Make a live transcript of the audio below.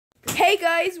Hey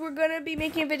guys, we're gonna be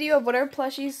making a video of what our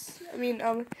plushies,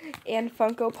 and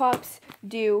Funko Pops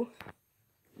do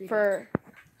for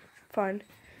fun.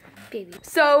 Baby.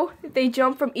 So they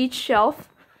jump from each shelf,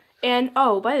 and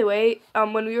oh, by the way,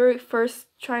 when we were first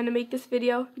trying to make this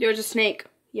video, There was a snake.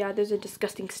 yeah, there's a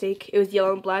disgusting snake. It was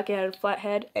yellow and black. It had a flat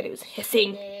head, and it was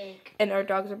hissing. Snake. And our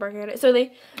dogs are barking at it. So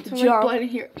they Some jump. blood in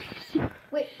here.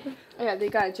 Wait, Oh yeah, they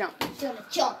gotta jump. it's gonna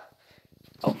jump.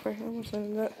 Oh, for him,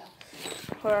 that.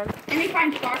 Hold on. And they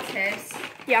find fox heads.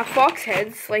 Yeah, fox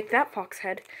heads, like that fox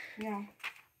head. Yeah.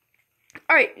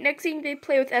 All right, next thing they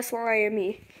play with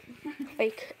slime,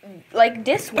 like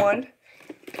this one.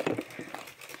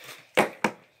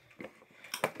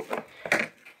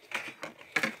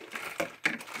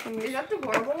 Is that the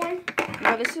horrible one?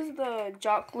 No, this is the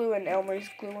Jock glue and Elmer's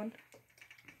glue one.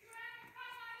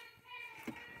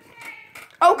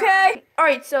 Okay. All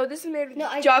right, so this is made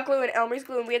with Jock glue and Elmer's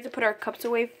glue, and we had to put our cups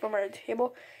away from our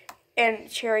table, and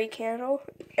cherry candle,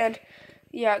 and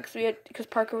yeah, because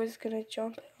Parker was gonna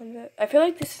jump on that. I feel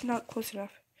like this is not close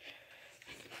enough.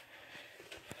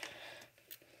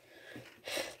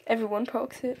 Everyone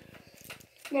pokes it.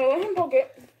 No, let him poke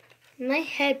it. My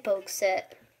head pokes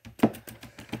it.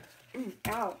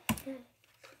 Ow.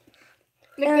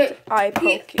 And I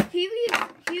poke it. He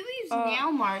leaves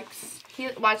nail marks.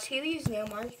 He leaves nail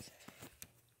marks.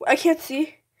 I can't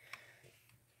see.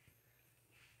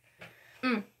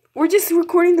 We're just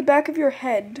recording the back of your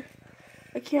head.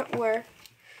 I can't wear.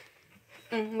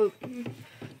 Move.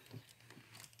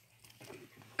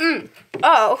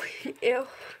 Oh, ew.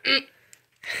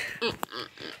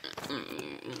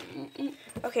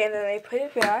 Okay, and then they put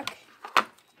it back.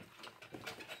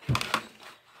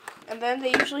 And then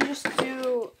they usually just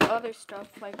do other stuff,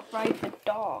 like ride the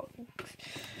dogs.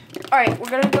 Alright, we're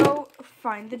gonna go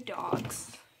find the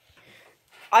dogs.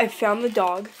 I found the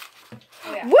dog.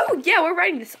 Oh, yeah. Woo! Yeah, we're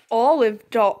riding this olive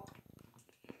dog.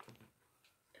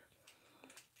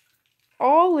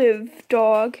 Olive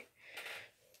dog.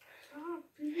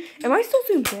 Am I still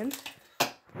zoomed in?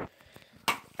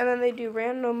 And then they do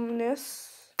randomness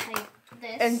Like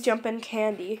this. and jump in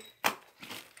candy.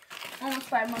 Almost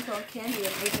 5 months old candy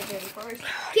and April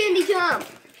 31st. Candy jump.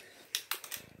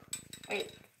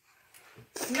 Wait.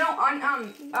 No,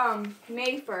 on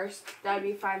May 1st, that'd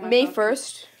be 5 months. May old.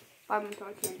 1st. 5 months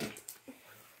old candy.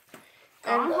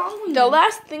 And Halloween. the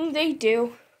last thing they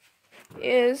do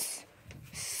is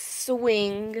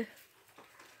swing.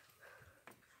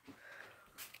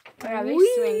 Oh, yeah, they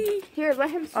Whee! swing. Here, let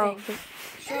him swing. Oh,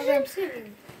 Show them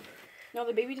singing. No,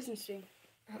 the baby doesn't swing.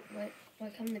 Why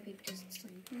come the baby doesn't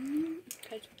swing?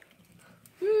 Okay.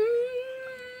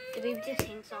 The baby just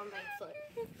hangs on by a foot.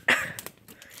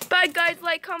 bye guys,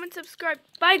 like, comment, subscribe.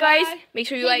 Bye guys. Bye. Make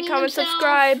sure you Hanging like, comment, himself.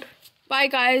 subscribe. Bye,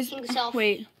 guys. Himself.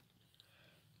 Wait.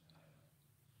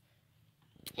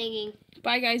 Hanging.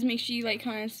 Bye, guys. Make sure you like,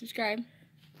 comment, and subscribe.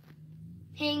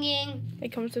 Hanging.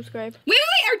 Like, comment, subscribe. Wait,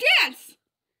 our dance!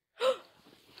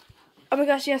 Oh my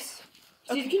gosh, yes.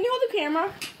 Okay. Can you hold the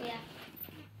camera? Yeah.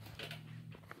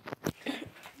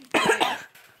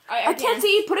 I can't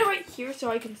see. Put it right here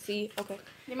so I can see. Okay.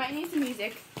 They might need some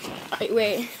music.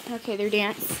 Wait. Okay, their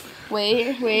dance.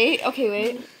 Wait. Okay,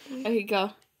 wait. Okay,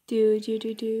 go. Do do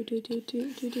do do do do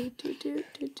do do do do do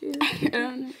do do I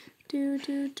don't know. do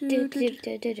do do Do do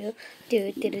do do do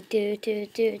do do do do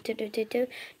do do do do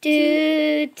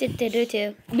do do do do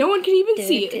do. No one can even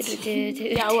see it.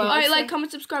 Yeah, well. Alright, like,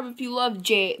 comment, subscribe if you love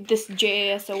this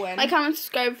JASON. Like, comment,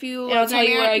 subscribe if you and I'll tell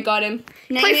you where I got him.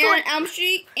 Nightmare on Elm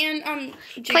Street and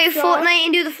Play Jigsaw. Fortnite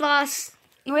and do the floss.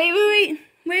 Wait.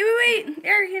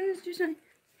 Eric, can do something.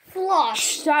 Floss.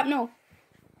 Stop. No.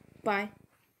 Bye.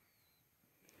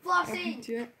 Flossing.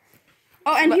 Do it.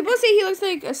 Oh, and people say he looks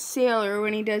like a sailor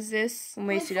when he does this.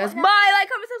 Wait, he does. Bye, like,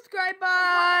 comment, subscribe. Bye.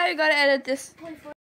 I gotta edit this.